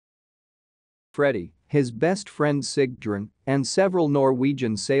Freddy, his best friend Sigbjørn, and several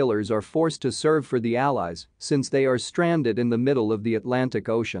Norwegian sailors are forced to serve for the Allies since they are stranded in the middle of the Atlantic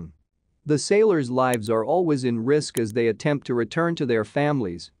Ocean. The sailors' lives are always in risk as they attempt to return to their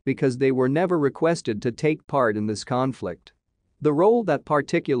families because they were never requested to take part in this conflict. The role that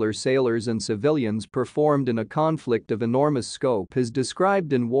particular sailors and civilians performed in a conflict of enormous scope is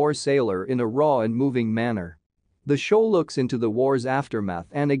described in War Sailor in a raw and moving manner. The show looks into the war's aftermath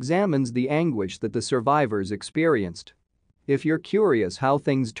and examines the anguish that the survivors experienced. If you're curious how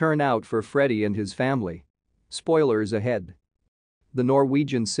things turn out for Freddy and his family. Spoilers ahead. The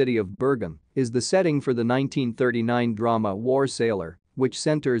Norwegian city of Bergen is the setting for the 1939 drama War Sailor, which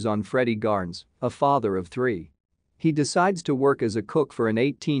centers on Freddy Garnes, a father of three. He decides to work as a cook for an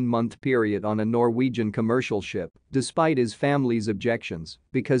 18-month period on a Norwegian commercial ship, despite his family's objections,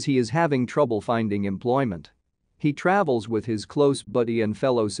 because he is having trouble finding employment. He travels with his close buddy and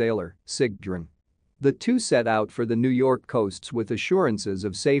fellow sailor, Sigbjørn. The two set out for the New York coasts with assurances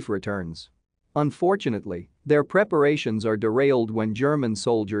of safe returns. Unfortunately, their preparations are derailed when German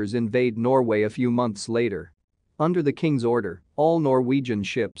soldiers invade Norway a few months later. Under the King's order, all Norwegian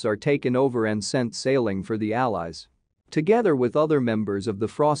ships are taken over and sent sailing for the Allies. Together with other members of the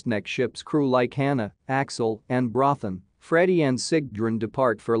Frostneck ship's crew like Hannah, Axel, and Brothen, Freddy and Sigbjørn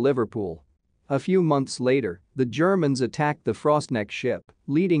depart for Liverpool. A few months later, the Germans attack the Frostneck ship,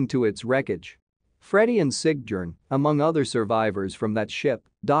 leading to its wreckage. Freddy and Sigbjørn, among other survivors from that ship,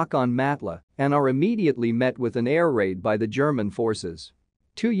 dock on Matla and are immediately met with an air raid by the German forces.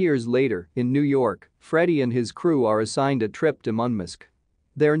 2 years later, in New York, Freddy and his crew are assigned a trip to Murmansk.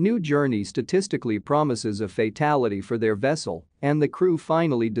 Their new journey statistically promises a fatality for their vessel, and the crew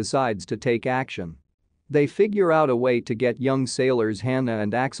finally decides to take action. They figure out a way to get young sailors Hannah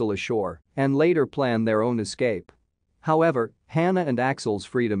and Axel ashore and later plan their own escape. However, Hannah and Axel's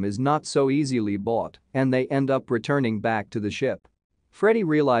freedom is not so easily bought, and they end up returning back to the ship. Freddy,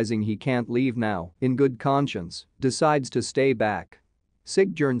 realizing he can't leave now, in good conscience, decides to stay back.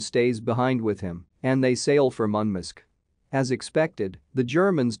 Sigbjørn stays behind with him, and they sail for Murmansk. As expected, the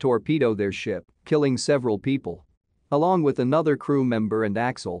Germans torpedo their ship, killing several people. Along with another crew member and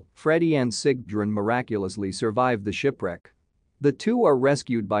Axel, Freddy and Sigbjørn miraculously survive the shipwreck. The two are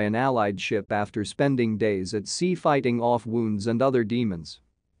rescued by an Allied ship after spending days at sea fighting off wounds and other demons.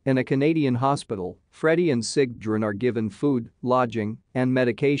 In a Canadian hospital, Freddy and Sigbjørn are given food, lodging, and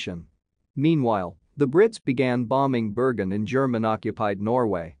medication. Meanwhile, the Brits began bombing Bergen in German-occupied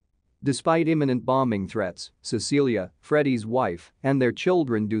Norway. Despite imminent bombing threats, Cecilia, Freddy's wife, and their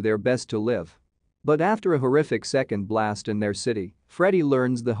children do their best to live. But after a horrific second blast in their city, Freddy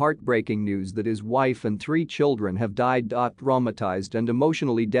learns the heartbreaking news that his wife and 3 children have died. Traumatized and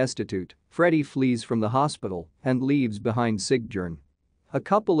emotionally destitute, Freddy flees from the hospital and leaves behind Sigbjørn. A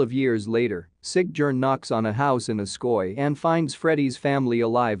couple of years later, Sigbjørn knocks on a house in Askøy and finds Freddy's family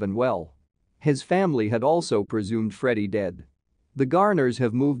alive and well. His family had also presumed Freddy dead. The Garners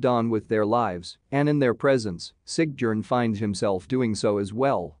have moved on with their lives, and in their presence, Sigbjørn finds himself doing so as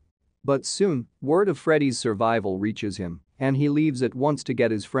well. But soon, word of Freddy's survival reaches him, and he leaves at once to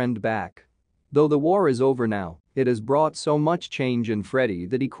get his friend back. Though the war is over now, it has brought so much change in Freddy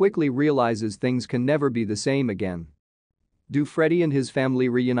that he quickly realizes things can never be the same again. Do Freddy and his family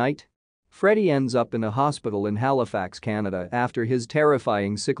reunite? Freddy ends up in a hospital in Halifax, Canada after his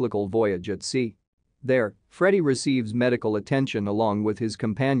terrifying cyclical voyage at sea. There, Freddy receives medical attention along with his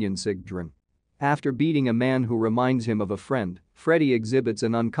companion Sigbjørn. After beating a man who reminds him of a friend, Freddy exhibits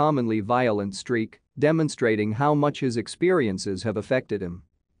an uncommonly violent streak, demonstrating how much his experiences have affected him.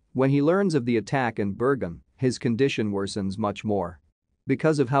 When he learns of the attack in Bergen, his condition worsens much more.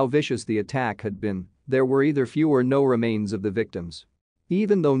 Because of how vicious the attack had been, there were either few or no remains of the victims.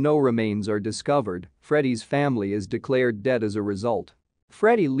 Even though no remains are discovered, Freddy's family is declared dead as a result.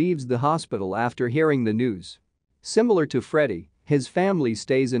 Freddy leaves the hospital after hearing the news. Similar to Freddy, his family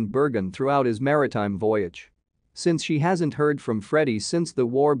stays in Bergen throughout his maritime voyage. Since she hasn't heard from Freddy since the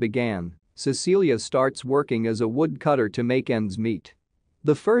war began, Cecilia starts working as a woodcutter to make ends meet.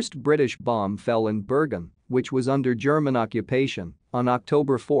 The first British bomb fell in Bergen, which was under German occupation, on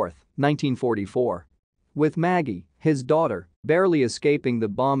October 4, 1944. With Maggie, his daughter, barely escaping the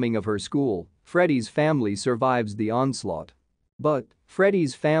bombing of her school, Freddy's family survives the onslaught. But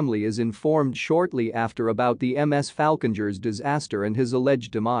Freddy's family is informed shortly after about the MS Falconger's disaster and his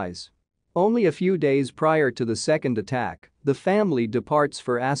alleged demise. Only a few days prior to the second attack, the family departs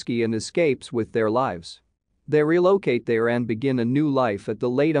for Askøy and escapes with their lives. They relocate there and begin a new life at the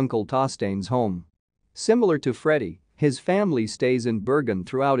late Uncle Tostein's home. Similar to Freddy, his family stays in Bergen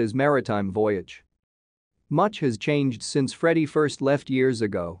throughout his maritime voyage. Much has changed since Freddy first left years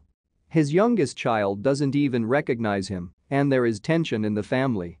ago. His youngest child doesn't even recognize him, and there is tension in the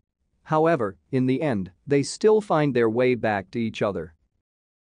family. However, in the end, they still find their way back to each other.